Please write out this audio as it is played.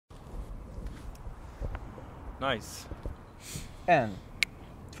Nice. 1,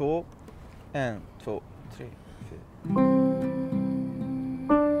 2, 1, 2, 3, 4.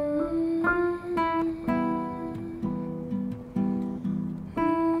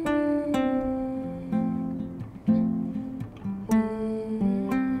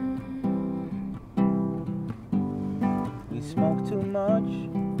 We smoke too much,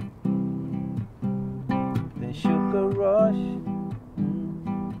 then sugar rush.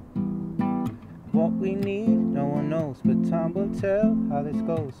 What we need, no one knows, but time will tell how this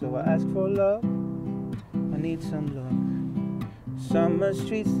goes. So I ask for love, I need some love. Summer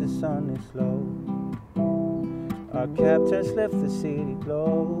streets, the sun is low. Our captains left the city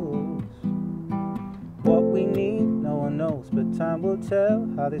closed. What we need, no one knows, but time will tell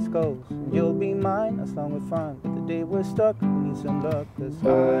how this goes. And you'll be mine as long as we're fine, but the day we're stuck, we need some luck. 'Cause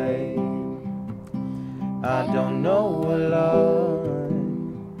I don't know what love.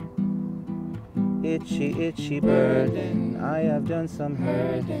 Itchy, itchy burden. I have done some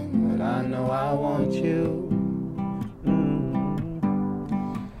hurting, but I know I want you.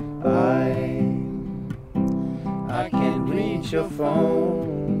 I can't reach your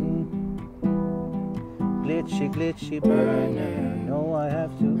phone. Glitchy, glitchy burner. No, I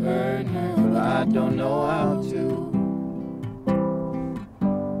have to earn her, but I don't know how to.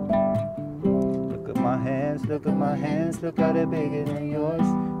 Look at my hands, look at my hands, look how they're bigger than yours.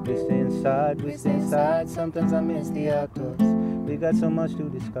 We stay inside, sometimes I miss the outdoors. We got so much to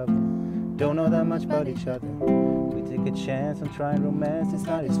discover, don't know that much about each other. We take a chance on trying romance, this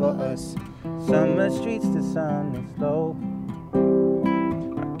night is for us. Summer streets, the sun is low.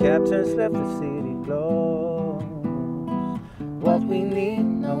 Our captains left the city closed. What we need,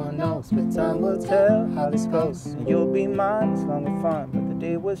 no one knows, but time will tell how this goes. And you'll be mine as long as we're fine, but the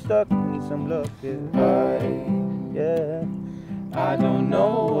day we're stuck, we need some luck. Yeah, I don't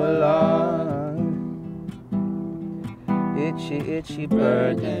know a lot. Itchy, itchy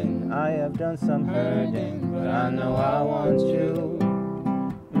burden. I have done some hurting, but I know I want you.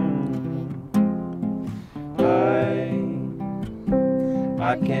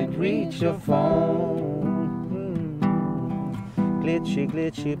 I can't reach your phone. Glitchy,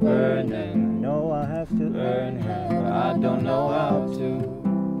 glitchy burden. No, I have to earn her, but I don't know how to.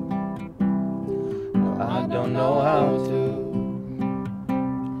 I don't know how to.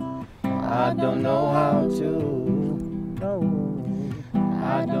 I don't know how to. No,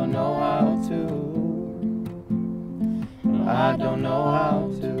 I don't know how to. I don't know how to.